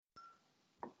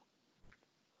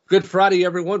Good Friday,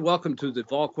 everyone. Welcome to the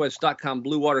VolQuest.com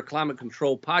Blue Water Climate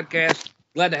Control Podcast.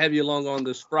 Glad to have you along on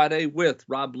this Friday with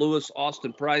Rob Lewis,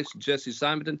 Austin Price, Jesse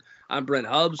Simonton. I'm Brent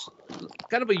Hubbs.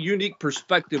 Kind of a unique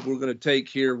perspective we're going to take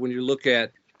here when you look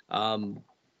at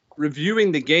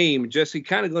reviewing the game. Jesse,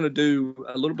 kind of going to do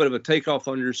a little bit of a takeoff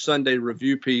on your Sunday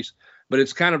review piece, but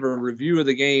it's kind of a review of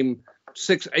the game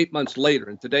 6-8 months later.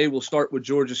 And today we'll start with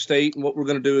Georgia State. And what we're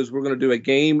going to do is we're going to do a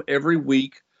game every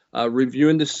week,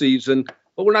 reviewing the season.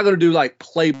 But we're not going to do like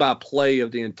play-by-play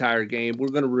of the entire game. We're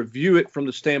going to review it from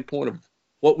the standpoint of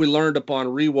what we learned upon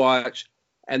rewatch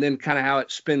and then kind of how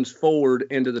it spins forward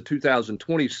into the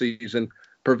 2020 season,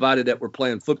 provided that we're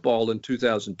playing football in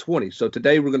 2020. So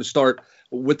today we're going to start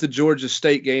with the Georgia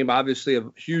State game. Obviously a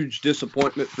huge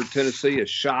disappointment for Tennessee, a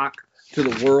shock to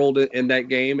the world in that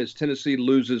game as Tennessee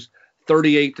loses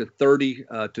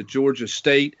 38-30 to Georgia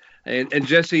State. And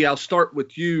Jesse, I'll start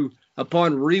with you.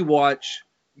 Upon rewatch,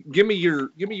 give me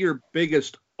your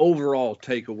biggest overall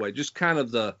takeaway, just kind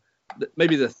of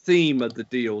maybe the theme of the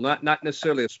deal, not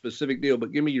necessarily a specific deal,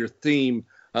 but give me your theme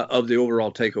of the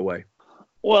overall takeaway.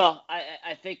 Well,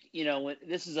 I think,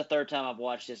 this is the third time I've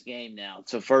watched this game now.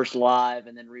 So first live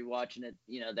and then rewatching it,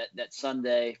 that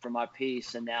Sunday for my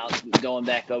piece, and now going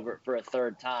back over it for a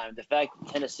third time. The fact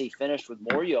that Tennessee finished with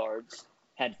more yards,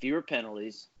 had fewer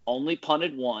penalties, only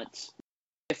punted once,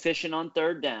 efficient on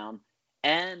third down,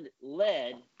 and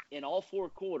led in all four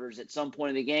quarters at some point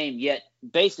in the game, yet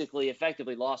basically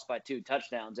effectively lost by 2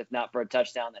 touchdowns, if not for a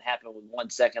touchdown that happened with 1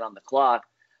 second on the clock,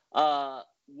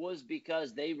 was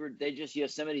because they just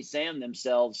Yosemite Sam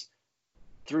themselves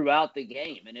throughout the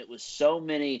game. And it was so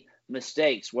many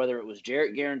mistakes, whether it was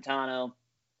Jarrett Garantano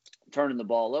turning the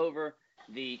ball over,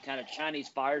 the kind of Chinese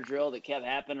fire drill that kept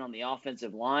happening on the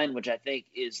offensive line, which I think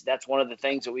that's one of the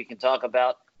things that we can talk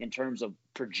about in terms of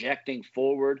projecting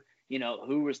forward.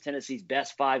 Who was Tennessee's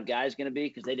best 5 guys going to be?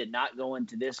 Because they did not go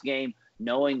into this game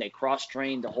knowing they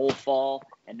cross-trained the whole fall,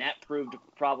 and that proved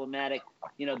problematic.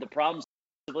 The problem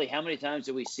is how many times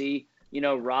do we see,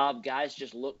 Rob, guys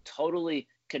just look totally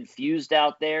confused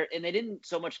out there, and they didn't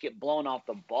so much get blown off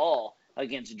the ball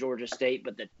against Georgia State,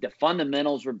 but the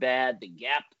fundamentals were bad. The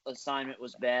gap assignment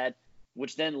was bad,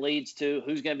 which then leads to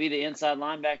who's going to be the inside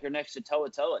linebacker next to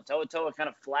To'oTo'o. To'oTo'o kind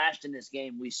of flashed in this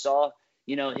game. We saw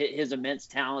his immense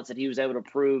talents that he was able to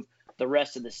prove the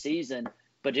rest of the season.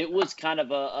 But it was kind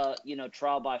of a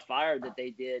trial by fire that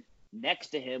they did next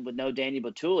to him with no Daniel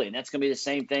Batuli. And that's going to be the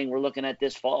same thing we're looking at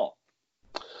this fall.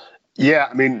 Yeah,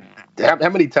 I mean, how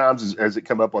many times has it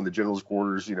come up on the Generals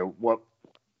quarters, what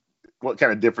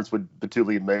kind of difference would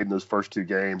Batuli have made in those first 2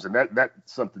 games? And that's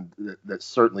something that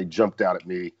certainly jumped out at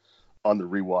me on the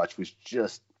rewatch was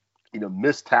just,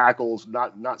 missed tackles, not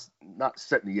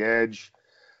setting the edge.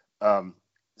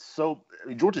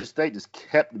 Georgia State just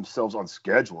kept themselves on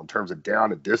schedule in terms of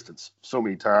down and distance so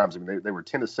many times. I mean, they were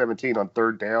 10-17 on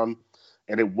third down,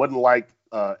 and it wasn't like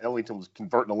Ellington was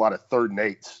converting a lot of 3rd and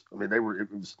 8s. I mean,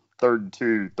 it was 3rd and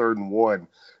 2, 3rd and 1.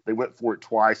 They went for it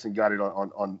twice and got it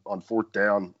on 4th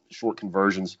down, short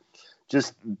conversions.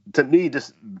 Just to me,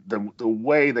 just the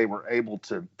way they were able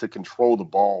to control the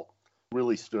ball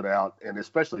really stood out, and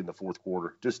especially in the fourth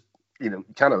quarter, just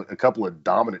kind of a couple of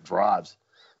dominant drives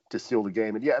to seal the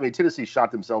game. And yeah, I mean, Tennessee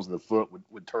shot themselves in the foot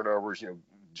with turnovers.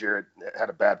 Jarrett had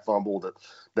a bad fumble.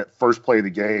 That first play of the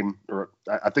game, or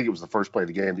I think it was the first play of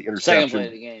the game, the interception. Second play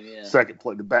of the game, yeah. Second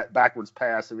play, the backwards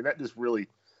pass. I mean, that just really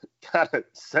kind of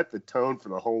set the tone for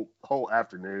the whole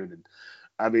afternoon. And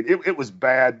I mean, it was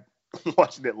bad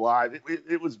watching it live.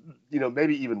 It was,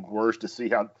 maybe even worse to see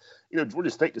how, Georgia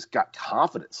State just got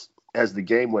confidence as the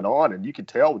game went on. And you could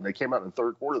tell when they came out in the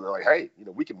third quarter, they're like, hey,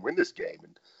 we can win this game.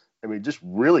 And I mean, just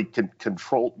really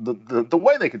control the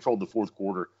way they controlled the fourth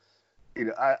quarter.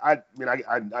 I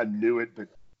knew it, but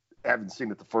I haven't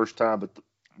seen it the first time. But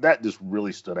that just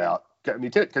really stood out. I mean,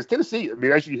 because Tennessee, I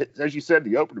mean, as you said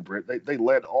in the opener, Brent, they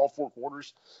led all 4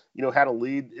 quarters. Had a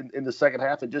lead in the second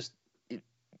half and just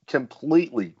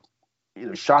completely,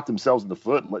 shot themselves in the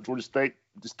foot and let Georgia State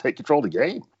just take control of the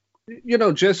game.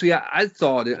 Jesse, I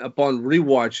thought upon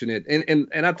rewatching it,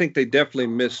 and I think they definitely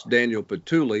missed Daniel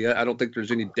Batuli. I don't think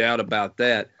there's any doubt about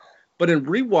that. But in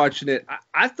rewatching it,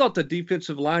 I thought the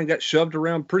defensive line got shoved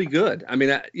around pretty good. I mean,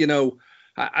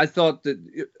 I thought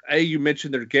that, you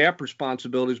mentioned their gap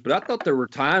responsibilities, but I thought there were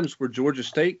times where Georgia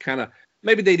State kind of,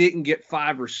 maybe they didn't get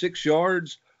 5 or 6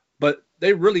 yards, but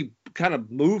they really kind of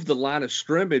moved the line of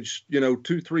scrimmage,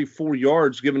 2, 3, 4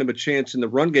 yards, giving them a chance in the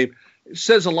run game. It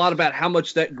says a lot about how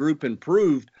much that group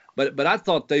improved, but I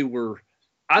thought they were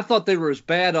as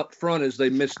bad up front as they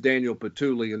missed Daniel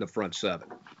Batuli in the front 7.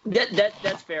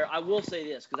 That's fair. I will say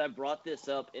this because I brought this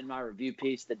up in my review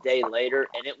piece the day later,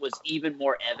 and it was even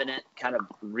more evident kind of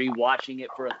rewatching it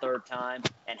for a third time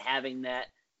and having that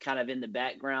kind of in the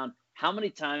background. How many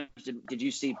times did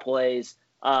you see plays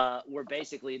where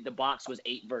basically the box was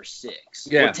 8 versus 6?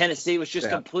 Yeah. Where Tennessee was just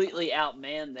completely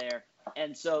outmanned there.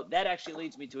 And so that actually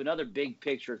leads me to another big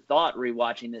picture thought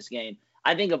rewatching this game.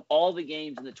 I think of all the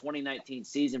games in the 2019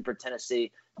 season for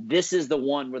Tennessee, this is the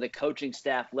one where the coaching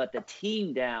staff let the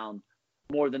team down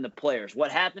more than the players.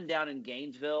 What happened down in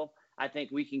Gainesville, I think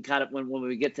we can kind of, when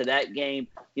we get to that game,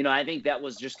 I think that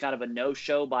was just kind of a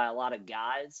no-show by a lot of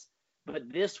guys.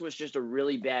 But this was just a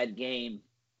really bad game,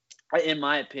 in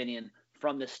my opinion,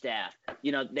 from the staff.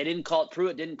 They didn't call –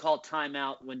 Pruitt didn't call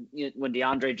timeout when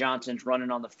DeAndre Johnson's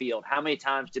running on the field. How many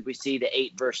times did we see the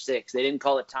 8 versus 6? They didn't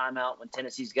call a timeout when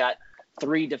Tennessee's got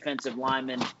 3 defensive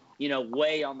linemen,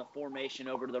 way on the formation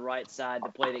over to the right side,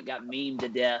 the play that got memed to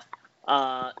death,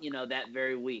 that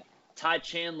very week. Ty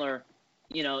Chandler,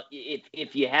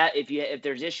 if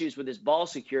there's issues with his ball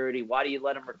security, why do you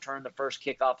let him return the first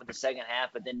kickoff of the second half,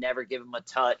 but then never give him a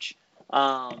touch?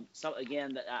 So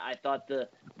again, I thought the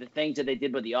things that they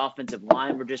did with the offensive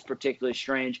line were just particularly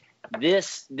strange.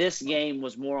 This game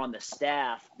was more on the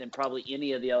staff than probably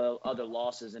any of the other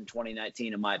losses in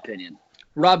 2019, in my opinion.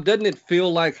 Rob, doesn't it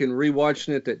feel like in rewatching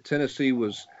it that Tennessee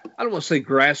was, I don't want to say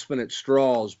grasping at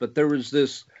straws, but they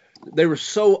were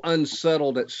so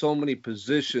unsettled at so many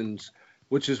positions,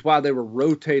 which is why they were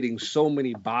rotating so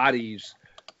many bodies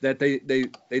that they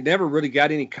never really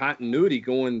got any continuity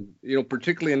going,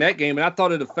 particularly in that game. And I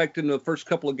thought it affected the first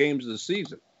couple of games of the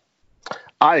season.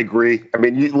 I agree. I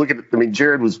mean, you look at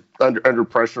Jared was under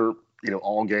pressure,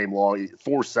 all game long,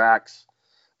 4 sacks.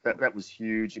 That was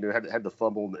huge. Had the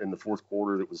fumble in the fourth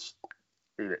quarter. That was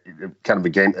kind of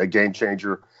a game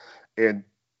changer. And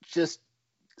just,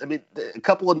 a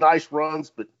couple of nice runs,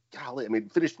 but golly,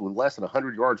 finished with less than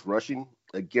 100 yards rushing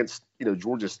against,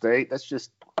 Georgia State. That's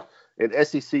just an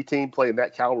SEC team playing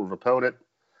that caliber of opponent.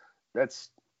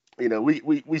 That's,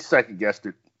 we second guessed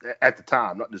it at the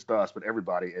time, not just us, but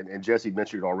everybody. And Jesse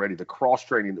mentioned it already, the cross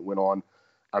training that went on.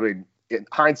 In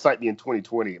hindsight being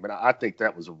 2020, I think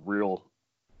that was a real,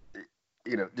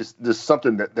 just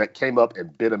something that came up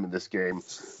and bit them in this game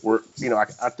where,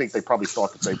 I think they probably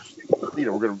thought that they,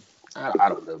 we're going to, I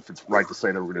don't know if it's right to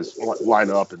say that we're going to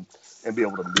line up and be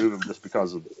able to move them just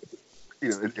because of,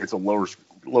 it's a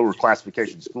lower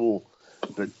classification school.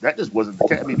 But that just wasn't the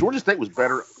case. Georgia State was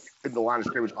better in the line of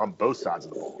scrimmage on both sides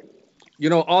of the ball.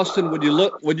 Austin, when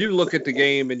you look at the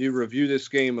game and you review this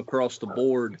game across the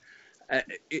board,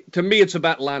 to me, it's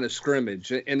about line of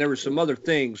scrimmage. And there were some other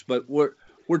things, but we're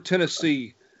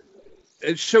Tennessee,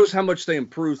 it shows how much they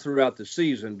improved throughout the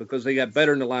season because they got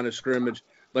better in the line of scrimmage,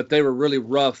 but they were really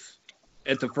rough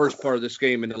at the first part of this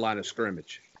game in the line of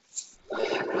scrimmage.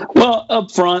 Well,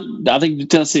 up front, I think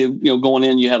Tennessee, going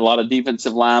in, you had a lot of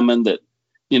defensive linemen that,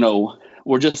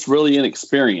 were just really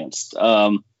inexperienced.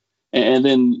 And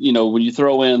then, when you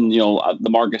throw in, the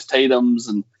Marcus Tatums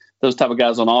and those type of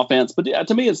guys on offense, but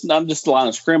to me, it's not just the line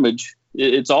of scrimmage.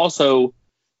 It's also,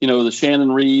 the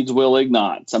Shannon Reeds, Will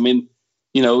Ignots.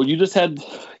 You just had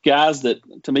guys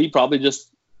that, to me, probably just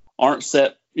aren't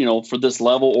set, for this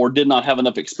level or did not have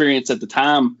enough experience at the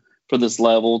time for this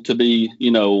level to be,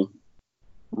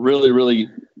 really, really,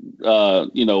 I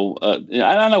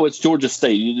know it's Georgia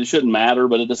State. It shouldn't matter,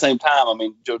 but at the same time,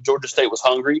 Georgia State was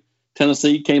hungry.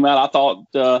 Tennessee came out, I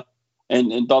thought,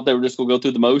 and thought they were just going to go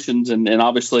through the motions. And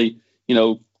obviously,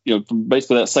 from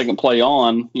basically that second play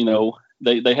on,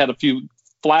 they had a few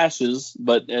flashes,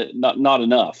 but not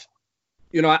enough.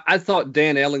 I thought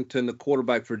Dan Ellington, the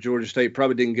quarterback for Georgia State,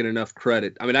 probably didn't get enough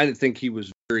credit. I didn't think he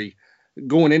was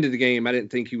going into the game. I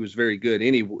didn't think he was very good.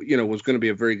 And he, was going to be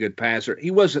a very good passer.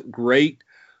 He wasn't great,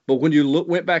 but when you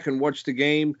went back and watched the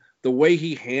game, the way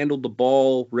he handled the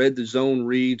ball, read the zone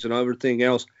reads and everything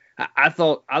else, I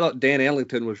thought Dan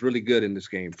Ellington was really good in this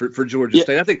game for Georgia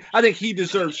State. I think he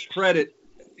deserves credit,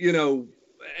 and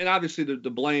obviously the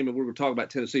blame, and we were talking about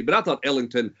Tennessee, but I thought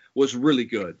Ellington was really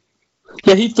good.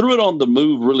 Yeah, he threw it on the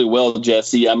move really well,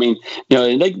 Jesse. And you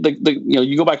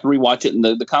go back and rewatch it, and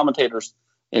the commentators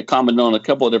commented on it a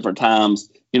couple of different times.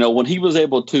 When he was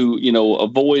able to,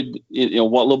 avoid,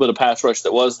 what little bit of pass rush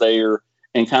that was there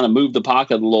and kind of move the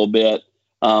pocket a little bit,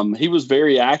 he was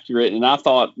very accurate. And I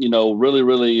thought, really,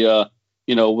 really,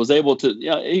 was able to,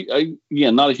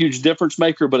 again, not a huge difference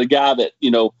maker, but a guy that,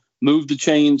 moved the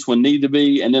chains when need to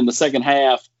be. And then the second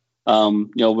half,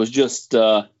 was just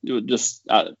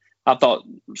I thought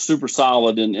super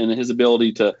solid in his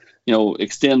ability to,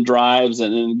 extend drives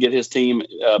and get his team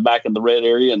back in the red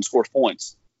area and score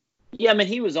points. Yeah, I mean,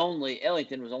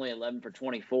 Ellington was only 11 for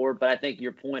 24, but I think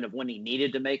your point of when he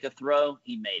needed to make a throw,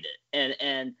 he made it.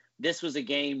 And this was a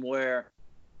game where,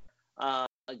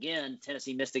 again,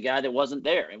 Tennessee missed a guy that wasn't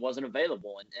there and wasn't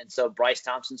available. And so Bryce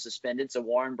Thompson suspended, so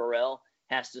Warren Burrell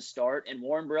has to start. And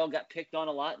Warren Burrell got picked on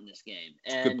a lot in this game.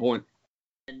 Good point.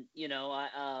 And,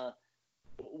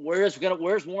 where's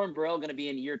Warren Burrell going to be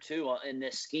in year two in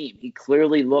this scheme? He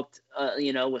clearly looked,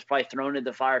 was probably thrown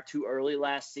into the fire too early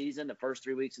last season. The first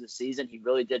 3 weeks of the season, he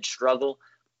really did struggle.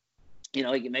 He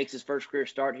makes his first career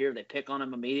start here. They pick on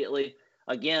him immediately.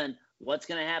 Again, what's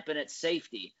going to happen at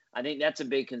safety? I think that's a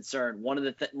big concern. One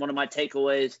of my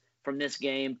takeaways from this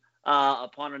game,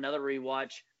 upon another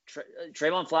rewatch,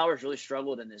 Trayvon Flowers really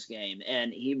struggled in this game,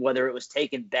 and whether it was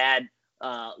taking bad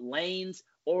lanes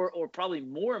or probably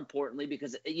more importantly,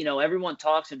 because everyone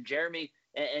talks, and Jeremy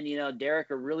and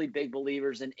Derek are really big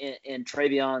believers in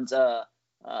Trayvon's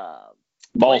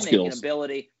ball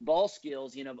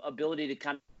skills, ability to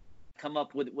kind of come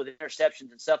up with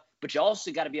interceptions and stuff. But you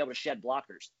also got to be able to shed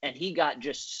blockers, and he got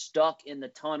just stuck in the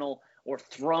tunnel or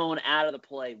thrown out of the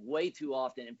play way too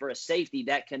often. And for a safety,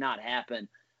 that cannot happen.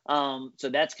 So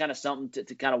that's kind of something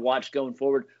to kind of watch going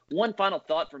forward. One final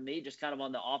thought for me, just kind of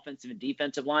on the offensive and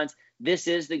defensive lines. This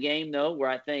is the game, though, where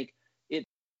I think it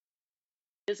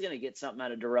is going to get something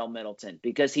out of Darrell Middleton,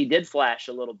 because he did flash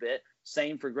a little bit.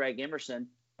 Same for Greg Emerson.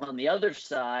 On the other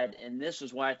side, and this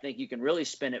is why I think you can really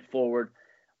spin it forward,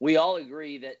 we all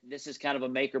agree that this is kind of a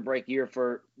make or break year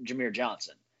for Jameer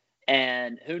Johnson.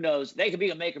 And who knows, they could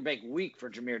be a make or break week for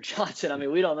Jameer Johnson. I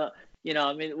mean, we don't know.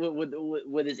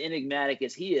 With as enigmatic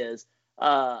as he is,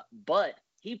 but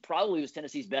he probably was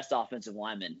Tennessee's best offensive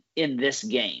lineman in this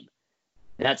game.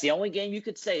 That's the only game you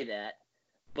could say that.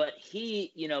 But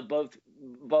he,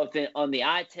 both on the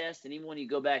eye test and even when you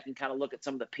go back and kind of look at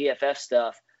some of the PFF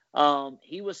stuff,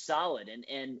 he was solid.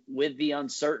 And with the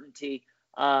uncertainty,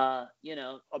 about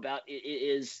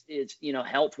it's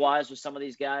health-wise with some of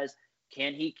these guys,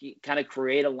 can he kind of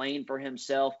create a lane for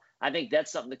himself? I think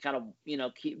that's something to kind of,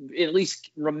 at least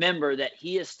remember that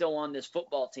he is still on this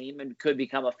football team and could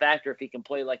become a factor if he can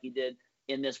play like he did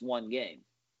in this one game.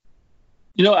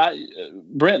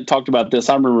 Brent talked about this.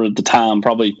 I remember at the time,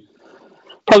 probably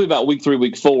about week 3,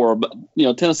 week 4. But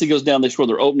Tennessee goes down. They score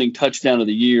their opening touchdown of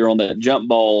the year on that jump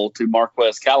ball to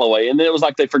Marquez Callaway, and then it was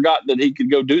like they forgot that he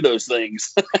could go do those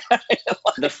things.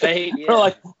 The fade, yeah.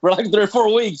 for like 3 or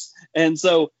 4 weeks, and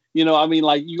so you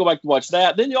go back to watch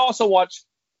that. Then you also watch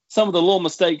some of the little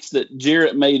mistakes that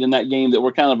Jarrett made in that game that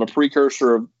were kind of a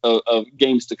precursor of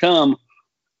games to come,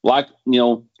 like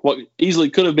what easily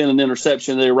could have been an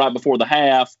interception there right before the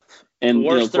half, and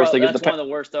of course they get one of the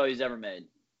worst throws he's ever made.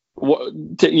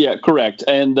 Yeah, correct.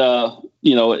 And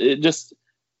it just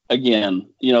again,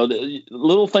 the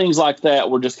little things like that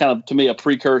were just kind of, to me, a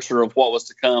precursor of what was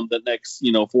to come the next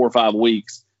 4 or 5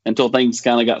 weeks until things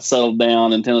kind of got settled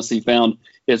down and Tennessee found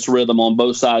its rhythm on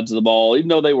both sides of the ball, even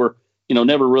though they were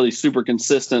never really super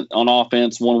consistent on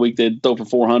offense. One week they'd throw for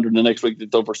 400, and the next week they'd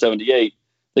throw for 78.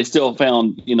 They still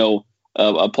found,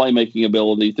 a playmaking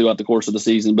ability throughout the course of the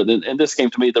season. But in this game,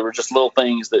 to me, there were just little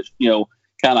things that,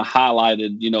 kind of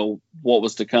highlighted, what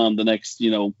was to come the next,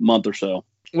 month or so.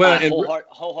 Well, I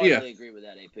wholeheartedly agree with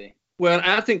that, AP. Well,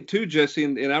 I think too, Jesse,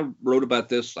 and I wrote about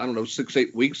this,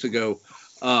 6-8 weeks ago.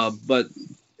 But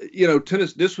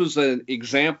Tennessee, this was an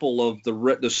example of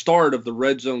the start of the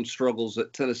red zone struggles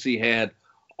that Tennessee had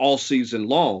all season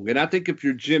long. And I think if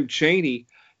you're Jim Chaney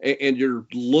and you're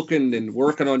looking and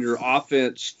working on your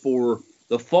offense for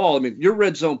the fall, your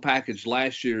red zone package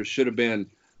last year should have been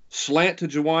slant to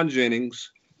Juwan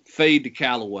Jennings, fade to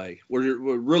Callaway, were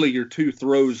really your 2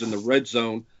 throws in the red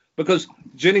zone, because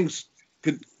Jennings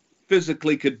could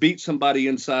beat somebody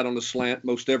inside on the slant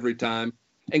most every time.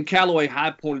 And Callaway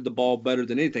high-pointed the ball better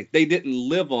than anything. They didn't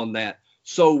live on that.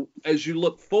 So as you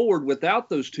look forward without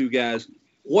those 2 guys,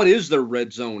 what is their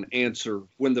red zone answer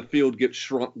when the field gets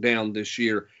shrunk down this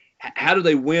year? How do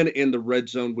they win in the red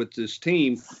zone with this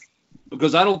team?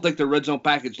 Because I don't think the red zone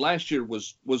package last year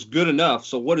was good enough.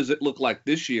 So what does it look like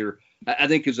this year? I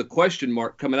think is a question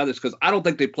mark coming out of this, because I don't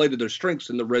think they played to their strengths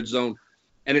in the red zone.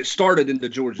 And it started in the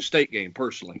Georgia State game,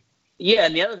 personally. Yeah,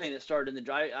 and the other thing that started in the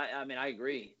drive, I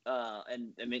agree.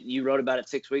 You wrote about it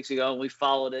 6 weeks ago, and we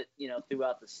followed it,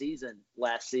 throughout the season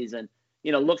last season.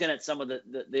 Looking at some of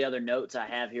the other notes I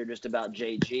have here just about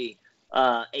JG,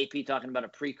 AP talking about a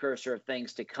precursor of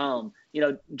things to come.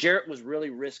 Jarrett was really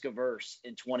risk averse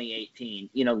in 2018.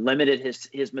 Limited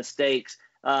his mistakes.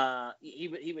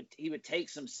 He would take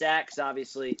some sacks,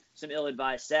 obviously some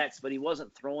ill-advised sacks, but he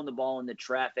wasn't throwing the ball into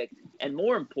traffic. And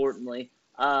more importantly,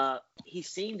 he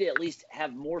seemed to at least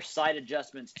have more side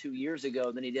adjustments 2 years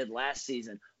ago than he did last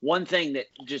season. One thing that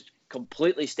just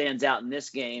completely stands out in this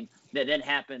game that then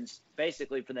happens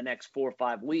basically for the next 4 or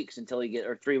 5 weeks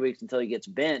or 3 weeks until he gets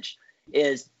benched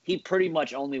is he pretty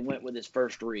much only went with his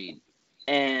first read.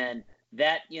 And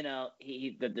that,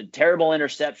 the terrible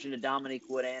interception to Dominique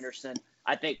Wood-Anderson,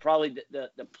 I think probably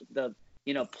the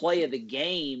play of the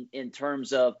game in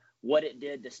terms of what it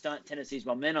did to stunt Tennessee's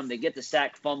momentum. They get the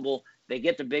sack fumble, they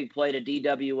get the big play to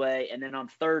DWA, and then on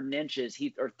 3rd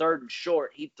and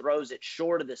short, he throws it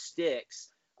short of the sticks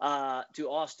to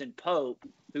Austin Pope,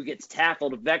 who gets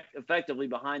tackled effectively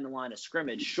behind the line of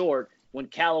scrimmage short when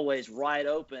Callaway's wide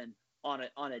open on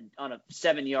a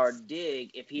 7-yard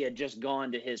dig if he had just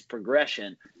gone to his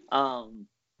progression.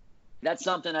 That's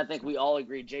something I think we all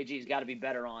agree JG's got to be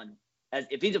better on.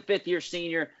 If he's a 5th-year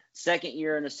senior, 2nd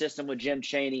year in the system with Jim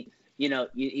Chaney,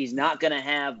 he's not going to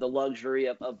have the luxury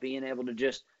of being able to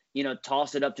just,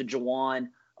 toss it up to Juwan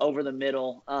over the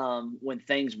middle when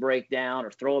things break down,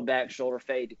 or throw a back shoulder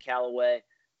fade to Callaway.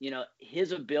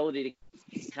 His ability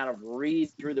to kind of read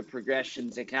through the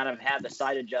progressions and kind of have the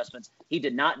side adjustments. He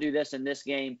did not do this in this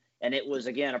game, and it was,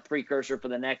 again, a precursor for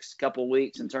the next couple of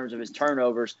weeks in terms of his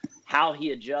turnovers. How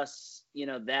he adjusts,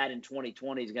 that in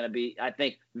 2020 is going to be, I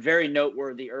think, very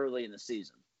noteworthy early in the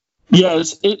season. Yeah,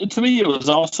 to me, it was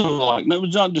also like, it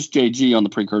was not just JG on the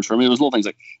precursor. I mean, it was little things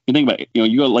like, you think about it,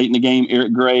 you go late in the game,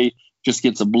 Eric Gray just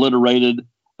gets obliterated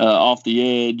off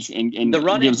the edge and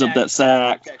gives up that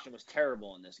sack. Protection was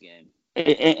terrible in this game.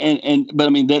 But I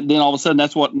mean, then all of a sudden,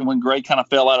 that's when Gray kind of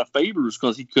fell out of favors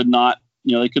because he could not,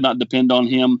 they could not depend on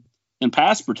him in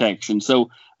pass protection.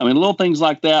 So, I mean, little things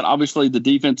like that. Obviously, the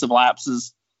defensive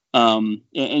lapses.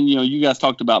 You guys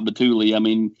talked about Batuli. I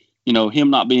mean, him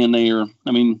not being there.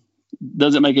 I mean,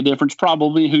 does it make a difference?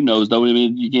 Probably. Who knows? Though. I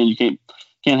mean, again, you can't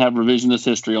have revisionist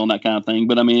history on that kind of thing.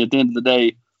 But I mean, at the end of the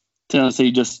day,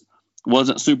 Tennessee just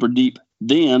wasn't super deep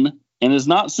then, and is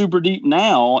not super deep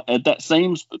now at that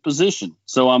same position.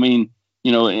 So I mean,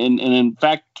 and in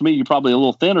fact, to me, you're probably a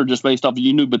little thinner just based off of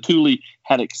you knew Batuli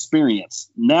had experience.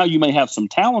 Now you may have some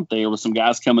talent there with some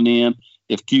guys coming in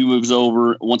if Q moves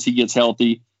over once he gets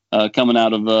healthy coming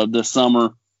out of this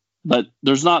summer. But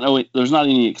there's not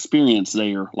any experience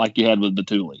there like you had with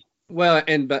Batuli. Well,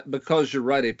 but because you're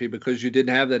right, AP, because you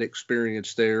didn't have that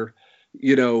experience there,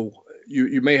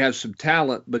 you may have some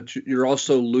talent, but you're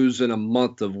also losing a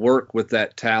month of work with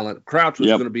that talent. Crouch was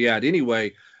going to be out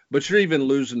anyway, but you're even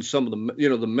losing some of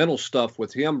the, the mental stuff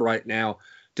with him right now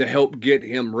to help get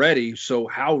him ready. So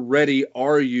how ready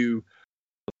are you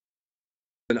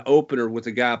an opener with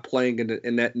a guy playing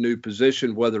in that new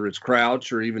position, whether it's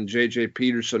Crouch or even J.J.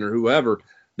 Peterson or whoever?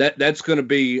 That's going to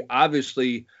be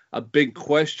obviously a big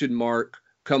question mark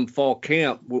come fall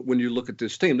camp when you look at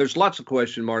this team. There's lots of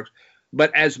question marks,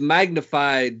 but as it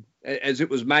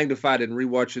was magnified in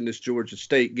rewatching this Georgia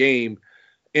State game,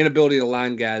 inability to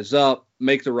line guys up,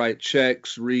 make the right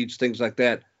checks, reads, things like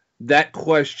that. That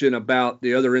question about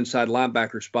the other inside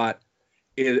linebacker spot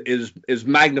is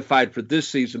magnified for this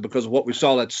season because of what we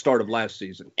saw at the start of last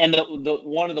season. And the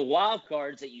one of the wild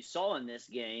cards that you saw in this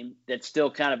game that's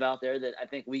still kind of out there that I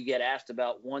think we get asked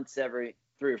about once every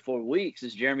 3 or 4 weeks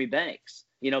is Jeremy Banks.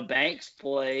 Banks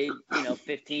played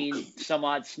 15 some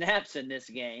odd snaps in this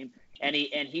game, and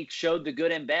he showed the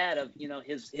good and bad of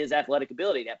his athletic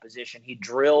ability in that position. He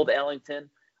drilled Ellington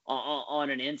on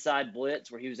an inside blitz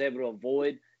where he was able to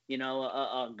avoid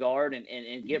a guard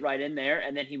and get right in there.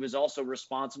 And then he was also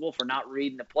responsible for not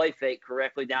reading the play fake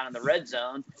correctly down in the red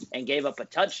zone and gave up a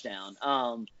touchdown.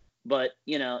 But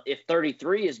if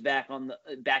 33 is back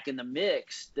in the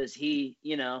mix, does he,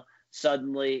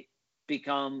 suddenly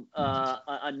become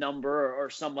a number or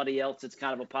somebody else that's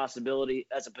kind of a possibility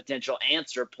as a potential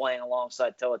answer playing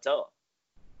alongside To'oTo'o?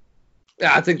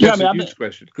 Yeah, I think that's a huge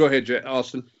question. Go ahead,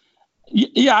 Austin.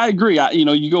 Yeah, I agree.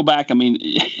 You go back. I mean,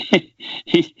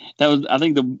 that was, I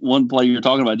think, the one play you're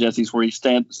talking about, Jesse, is where he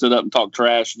stood up and talked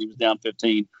trash and he was down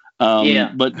 15.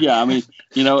 But yeah, I mean,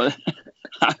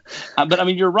 but I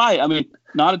mean, you're right. I mean,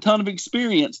 not a ton of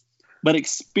experience, but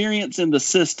experience in the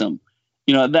system.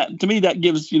 That to me, that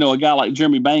gives, a guy like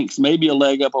Jeremy Banks maybe a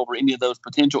leg up over any of those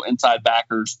potential inside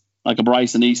backers like a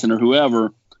Bryson Eason or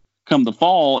whoever come the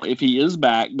fall if he is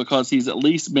back, because he's at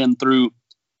least been through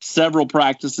several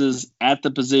practices at the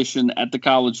position at the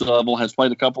college level, has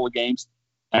played a couple of games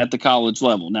at the college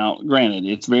level. Now, granted,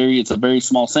 it's a very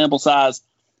small sample size,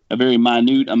 a very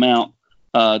minute amount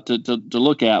to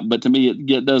look at. But to me,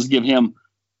 it does give him,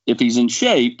 if he's in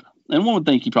shape, and one would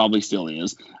think he probably still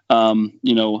is,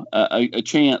 a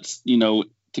chance,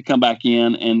 to come back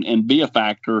in and be a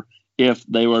factor if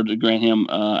they were to grant him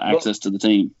access to the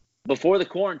team. Before the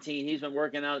quarantine, he's been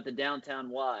working out at the downtown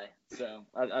Y. So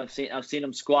I've seen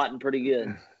him squatting pretty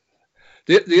good.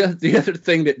 The other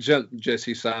thing that jumped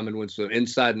Jesse Simon with some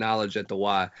inside knowledge at the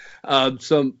Y.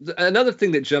 Another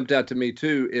thing that jumped out to me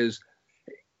too is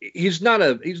he's not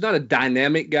a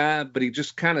dynamic guy, but he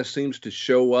just kind of seems to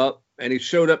show up. And he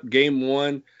showed up game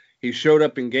 1. He showed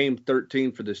up in game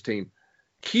 13 for this team.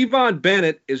 Kevon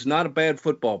Bennett is not a bad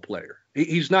football player.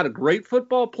 He's not a great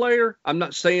football player. I'm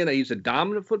not saying that he's a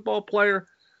dominant football player,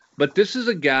 but this is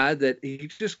a guy that he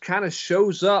just kind of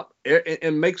shows up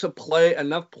and makes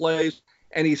enough plays,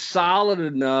 and he's solid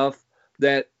enough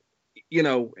that,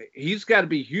 he's got to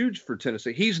be huge for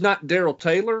Tennessee. He's not Darrell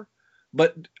Taylor,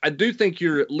 but I do think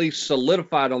you're at least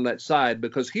solidified on that side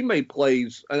because he made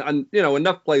plays,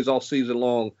 enough plays all season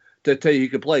long to tell you he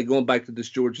could play going back to this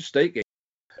Georgia State game.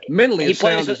 Mentally as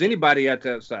sound as anybody at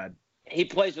that side. He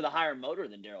plays with a higher motor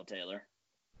than Darrell Taylor,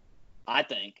 I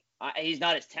think. He's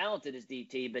not as talented as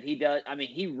DT, but he does. I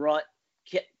mean,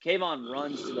 Kevon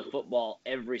runs to the football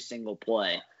every single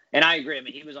play. And I agree. I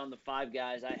mean, he was on the 5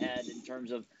 guys I had in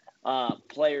terms of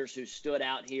players who stood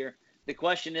out here. The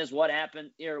question is, what happened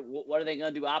here? What are they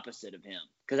going to do opposite of him?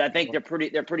 Because I think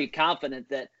they're pretty confident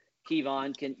that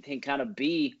Kevon can kind of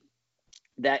be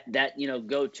that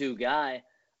go-to guy.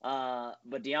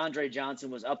 But DeAndre Johnson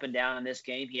was up and down in this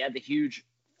game. He had the huge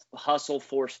hustle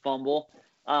force fumble.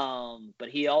 But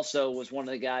he also was one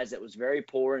of the guys that was very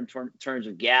poor in terms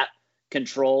of gap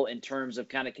control, in terms of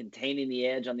kind of containing the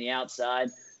edge on the outside.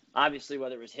 Obviously,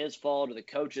 whether it was his fault or the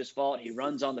coach's fault, he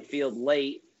runs on the field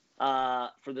late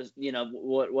for the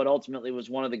what ultimately was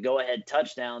one of the go-ahead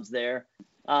touchdowns there.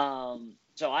 So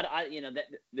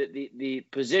the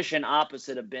position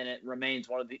opposite of Bennett remains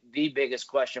one of the biggest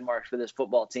question marks for this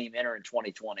football team entering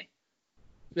 2020.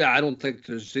 Yeah, I don't think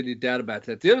there's any doubt about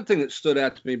that. The other thing that stood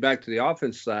out to me back to the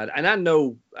offense side, and I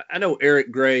know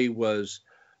Eric Gray was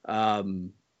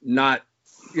not,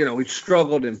 he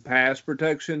struggled in pass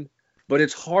protection, but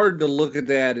it's hard to look at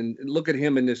that and look at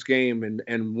him in this game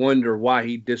and wonder why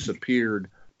he disappeared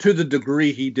to the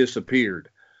degree he disappeared,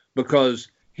 because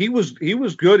he was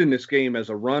good in this game as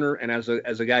a runner and as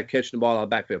a guy catching the ball out of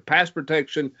the backfield. Pass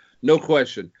protection, no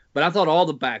question. But I thought all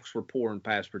the backs were poor in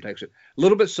pass protection. A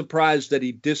little bit surprised that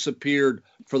he disappeared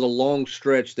for the long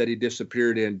stretch that he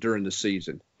disappeared in during the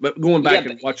season. But going back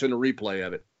and watching a replay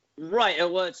of it. Right.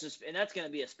 Well, and that's going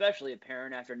to be especially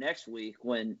apparent after next week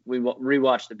when we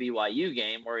rewatch the BYU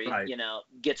game where he,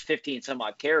 gets 15 some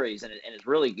odd carries and is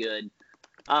really good.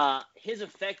 His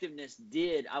effectiveness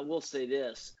I will say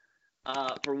this,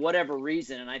 for whatever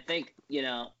reason, and I think,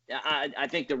 I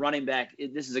think the running back,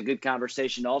 this is a good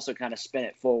conversation to also kind of spin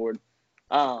it forward.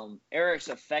 Eric's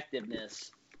effectiveness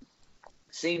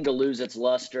seemed to lose its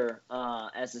luster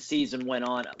as the season went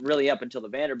on, really up until the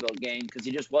Vanderbilt game, because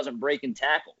he just wasn't breaking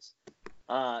tackles.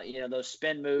 Those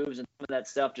spin moves and some of that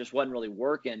stuff just wasn't really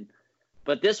working.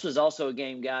 But this was also a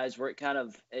game, guys, where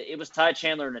it was Ty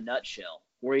Chandler in a nutshell,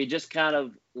 where he just kind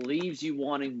of leaves you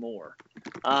wanting more.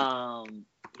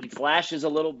 He flashes a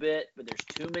little bit, but there's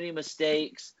too many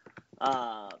mistakes.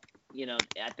 I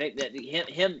think that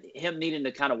him needing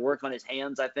to kind of work on his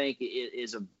hands, I think,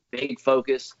 is a big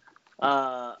focus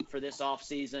for this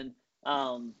offseason.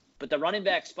 But the running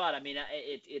back spot, I mean,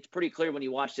 it's pretty clear when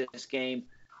you watch this game.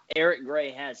 Eric Gray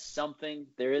has something.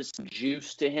 There is some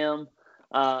juice to him,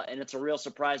 and it's a real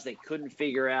surprise they couldn't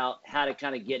figure out how to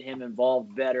kind of get him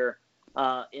involved better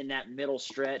in that middle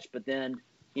stretch. But then,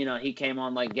 he came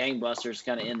on like gangbusters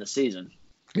kind of in the season.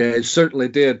 Yeah, it certainly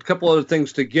did. A couple other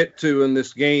things to get to in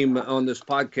this game on this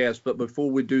podcast, but before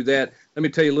we do that, let me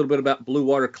tell you a little bit about Blue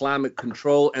Water Climate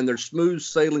Control and their smooth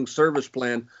sailing service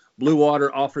plan. Blue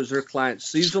Water offers their clients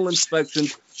seasonal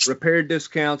inspections, repair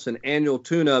discounts, and annual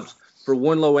tune-ups for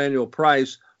one low annual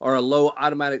price or a low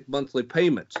automatic monthly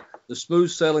payments. The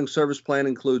smooth sailing service plan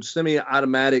includes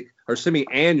semi-automatic or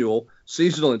semi-annual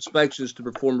seasonal inspections to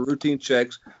perform routine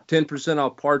checks, 10%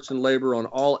 off parts and labor on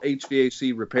all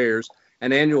HVAC repairs,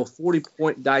 an annual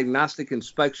 40-point diagnostic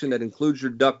inspection that includes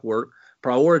your ductwork,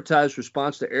 prioritized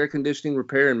response to air conditioning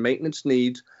repair and maintenance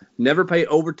needs, never pay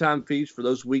overtime fees for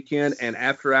those weekend and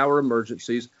after-hour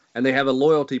emergencies, and they have a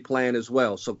loyalty plan as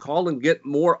well. So call and get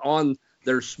more on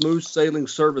their smooth sailing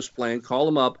service plan. Call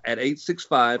them up at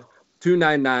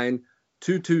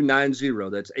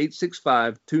 865-299-2290. That's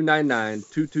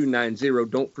 865-299-2290.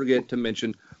 Don't forget to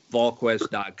mention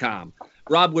VolQuest.com.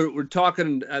 Rob, we're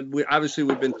talking,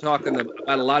 we've been talking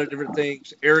about a lot of different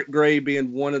things, Eric Gray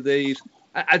being one of these.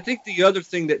 I think the other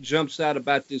thing that jumps out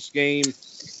about this game,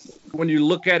 when you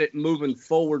look at it moving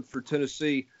forward for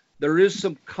Tennessee, there is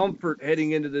some comfort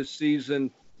heading into this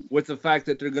season with the fact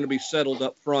that they're going to be settled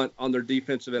up front on their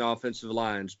defensive and offensive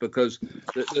lines, because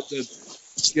the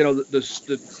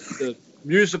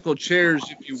musical chairs,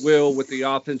 if you will, with the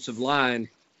offensive line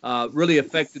really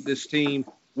affected this team.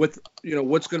 With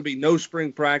what's going to be no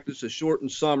spring practice, a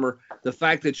shortened summer, the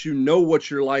fact that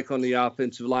what you're like on the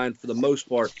offensive line for the most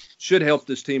part should help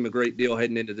this team a great deal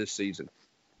heading into this season.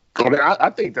 I mean, I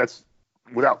think that's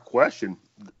without question,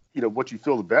 what you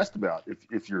feel the best about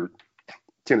if you're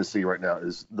Tennessee right now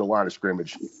is the line of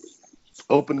scrimmage.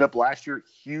 Opened up last year,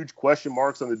 huge question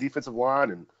marks on the defensive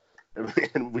line,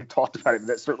 and we talked about it. And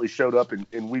that certainly showed up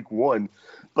in week one.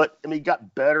 But, I mean, it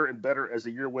got better and better as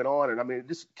the year went on. And, I mean,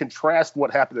 just contrast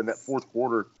what happened in that fourth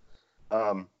quarter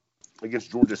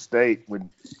against Georgia State when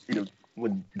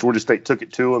Georgia State took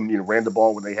it to them, ran the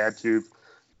ball when they had to,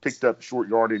 picked up short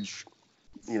yardage,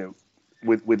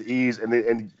 with ease, and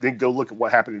then go look at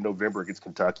what happened in November against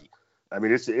Kentucky. I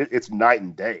mean, it's night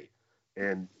and day.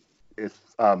 And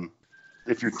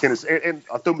if you're Tennessee, and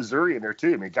I'll throw Missouri in there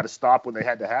too. I mean, got to stop when they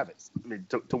had to have it. I mean,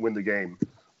 to win the game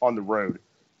on the road,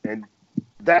 and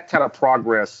that kind of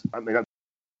progress. I mean,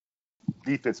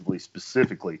 defensively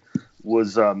specifically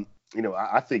was, I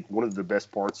think one of the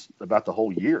best parts about the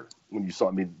whole year when you saw.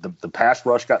 I mean, the pass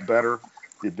rush got better.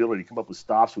 The ability to come up with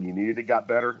stops when you needed it got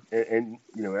better, and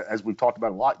as we've talked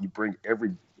about a lot, you bring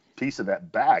every piece of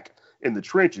that back in the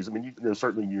trenches. I mean,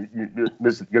 certainly you're going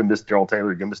to miss Darrell Taylor,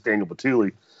 you're going to miss Daniel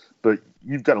Batuli, but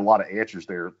you've got a lot of answers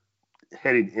there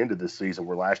heading into this season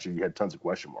where last year you had tons of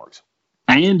question marks.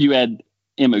 And you had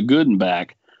Emmett Gooden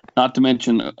back, not to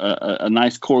mention a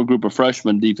nice core group of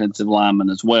freshman defensive linemen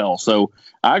as well. So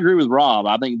I agree with Rob.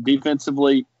 I think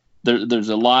defensively there's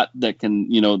a lot that can,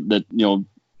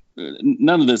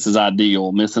 none of this is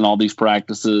ideal, missing all these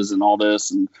practices and all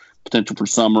this and potential for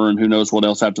summer and who knows what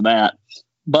else after that.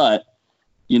 But,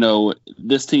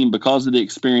 this team, because of the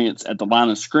experience at the line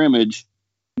of scrimmage,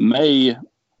 may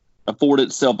afford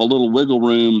itself a little wiggle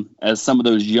room as some of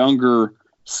those younger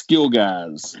skill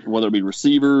guys, whether it be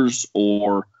receivers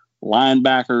or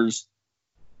linebackers,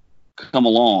 come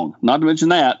along. Not to mention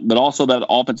that, but also that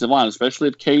offensive line, especially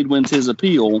if Cade wins his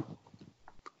appeal,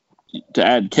 to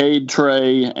add Cade,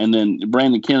 Trey, and then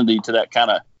Brandon Kennedy to that kind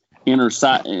of inner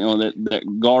side,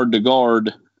 that guard to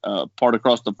guard part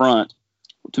across the front,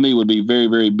 to me would be very,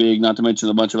 very big, not to mention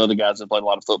a bunch of other guys that played a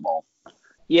lot of football.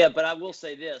 Yeah, but I will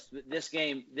say this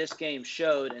game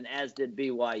showed, and as did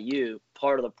BYU,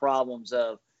 part of the problems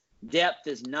of depth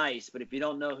is nice, but if you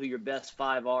don't know who your best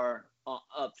five are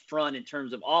up front in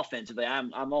terms of offensively,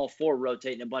 I'm all for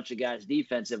rotating a bunch of guys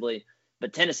defensively,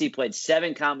 but Tennessee played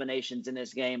 7 combinations in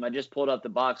this game. I just pulled up the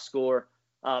box score,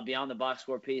 beyond the box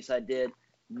score piece I did.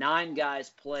 9 guys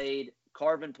played.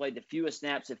 Carvin played the fewest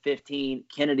snaps at 15.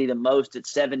 Kennedy the most at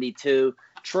 72.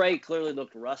 Trey clearly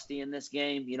looked rusty in this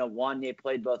game. Wanye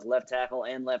played both left tackle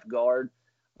and left guard.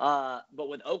 But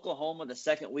with Oklahoma, the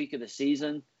second week of the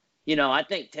season, I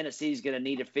think Tennessee's going to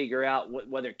need to figure out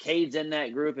whether Cade's in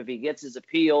that group, if he gets his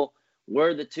appeal,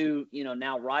 where the two,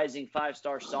 now rising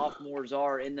 5-star sophomores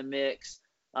are in the mix.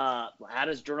 How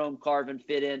does Jerome Carvin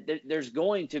fit in? There's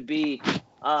going to be,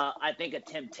 I think, a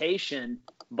temptation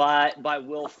by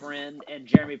Will Friend and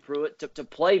Jeremy Pruitt to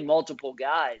play multiple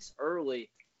guys early.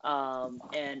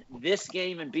 And this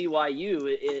game in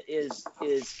BYU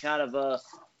is kind of a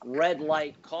red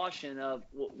light caution of,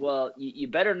 well, you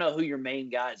better know who your main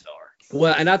guys are.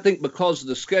 Well, and I think because of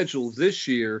the schedule this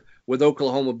year with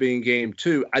Oklahoma being game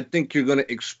 2, I think you're going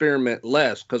to experiment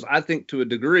less, because I think to a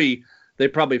degree they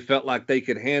probably felt like they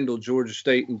could handle Georgia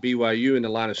State and BYU in the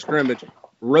line of scrimmage,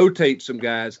 rotate some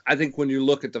guys. I think when you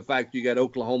look at the fact you got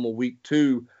Oklahoma week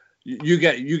 2, you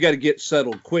got to get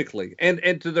settled quickly.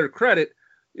 And to their credit,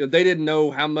 they didn't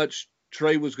know how much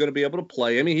Trey was going to be able to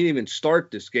play. I mean, he didn't even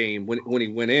start this game when he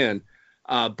went in.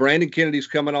 Brandon Kennedy's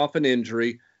coming off an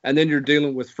injury, and then you're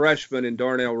dealing with freshmen and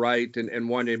Darnell Wright and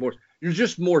Wanye Morris. You're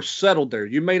just more settled there.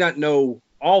 You may not know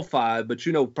all 5, but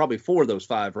probably 4 of those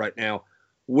 5 right now,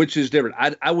 which is different.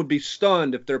 I would be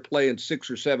stunned if they're playing 6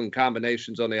 or 7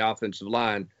 combinations on the offensive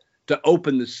line to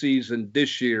open the season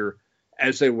this year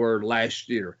as they were last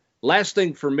year. Last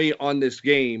thing for me on this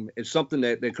game is something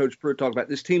that Coach Pruitt talked about.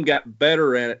 This team got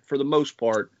better at it for the most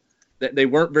part. That they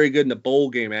weren't very good in the bowl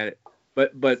game at it,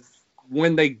 but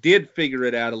when they did figure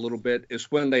it out a little bit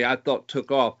is when I thought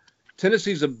took off.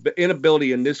 Tennessee's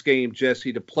inability in this game,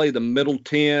 Jesse, to play the middle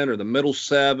 10 or the middle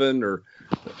 7 or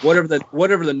whatever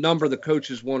the number the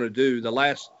coaches want to do. The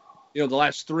last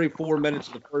 3-4 minutes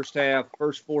of the first half,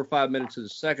 first 4 or 5 minutes of the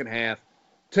second half,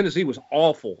 Tennessee was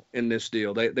awful in this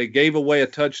deal. They gave away a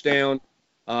touchdown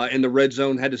in the red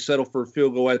zone, had to settle for a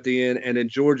field goal at the end, and then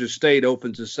Georgia State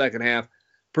opens the second half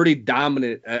pretty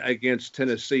dominant against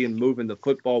Tennessee and moving the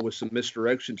football with some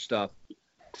misdirection stuff.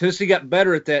 Tennessee got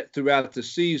better at that throughout the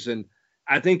season.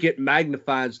 I think it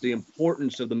magnifies the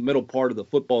importance of the middle part of the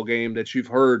football game that you've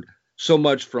heard so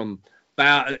much from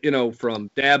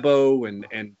Dabo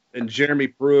and Jeremy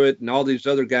Pruitt and all these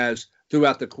other guys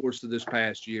throughout the course of this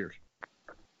past year.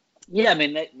 Yeah, I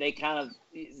mean,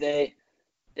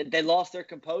 they lost their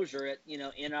composure at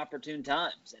inopportune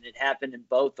times, and it happened in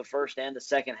both the first and the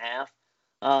second half.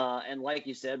 And like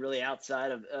you said, really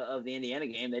outside of the Indiana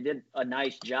game, they did a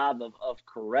nice job of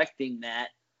correcting that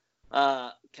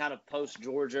kind of post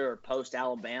Georgia or post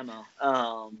Alabama.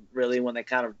 Really, when they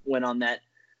kind of went on that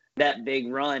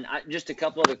big run. Just a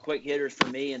couple of the quick hitters for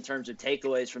me in terms of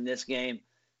takeaways from this game.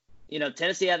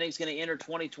 Tennessee, I think, is going to enter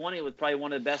 2020 with probably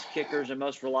one of the best kickers and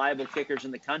most reliable kickers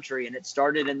in the country, and it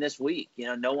started in this week.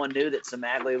 No one knew that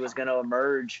Cimaglia was going to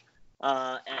emerge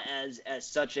as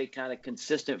such a kind of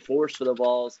consistent force for the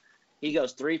Vols. He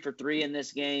goes 3 for 3 in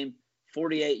this game,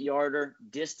 48-yarder.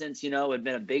 Distance, had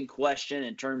been a big question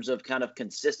in terms of kind of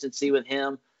consistency with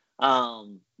him.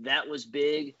 That was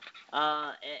big.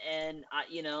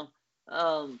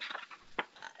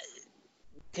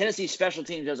 Tennessee special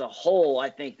teams as a whole, I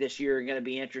think this year are going to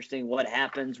be interesting. What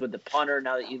happens with the punter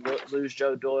now that you lose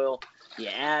Joe Doyle? You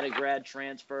add a grad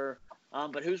transfer.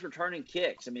 But who's returning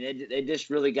kicks? I mean, they just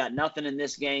really got nothing in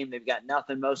this game. They've got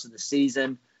nothing most of the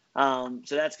season. So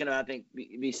that's going to, I think,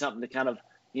 be something to kind of,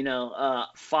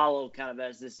 follow kind of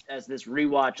as this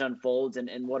rewatch unfolds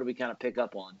and what do we kind of pick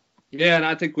up on? Yeah, and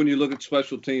I think when you look at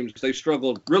special teams, they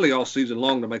struggled really all season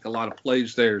long to make a lot of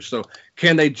plays there. So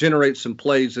can they generate some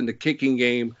plays in the kicking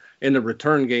game, in the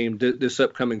return game this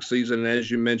upcoming season? And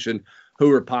as you mentioned, who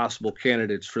are possible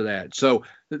candidates for that? So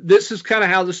this is kind of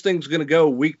how this thing's going to go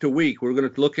week to week. We're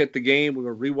going to look at the game.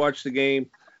 We're going to rewatch the game.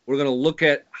 We're going to look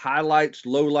at highlights,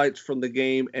 lowlights from the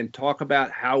game, and talk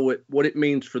about what it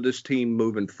means for this team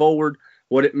moving forward,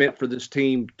 what it meant for this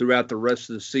team throughout the rest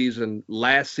of the season,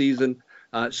 last season.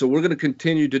 So we're going to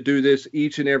continue to do this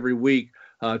each and every week,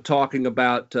 talking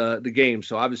about the game.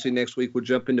 So obviously next week we'll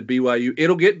jump into BYU.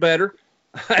 It'll get better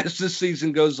as the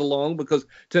season goes along because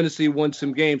Tennessee won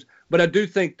some games. But I do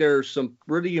think there are some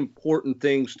pretty important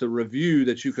things to review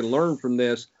that you can learn from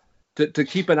this to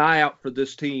keep an eye out for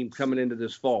this team coming into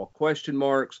this fall. Question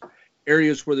marks,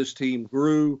 areas where this team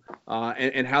grew,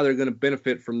 and how they're going to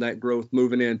benefit from that growth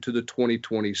moving into the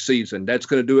 2020 season. That's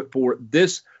going to do it for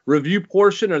this review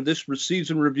portion of this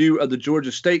season review of the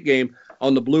Georgia State game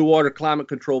on the Blue Water Climate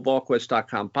Control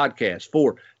VolQuest.com podcast.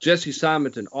 For Jesse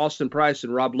Simonton, Austin Price,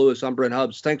 and Rob Lewis, I'm Brent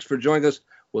Hubbs. Thanks for joining us.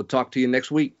 We'll talk to you next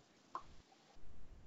week.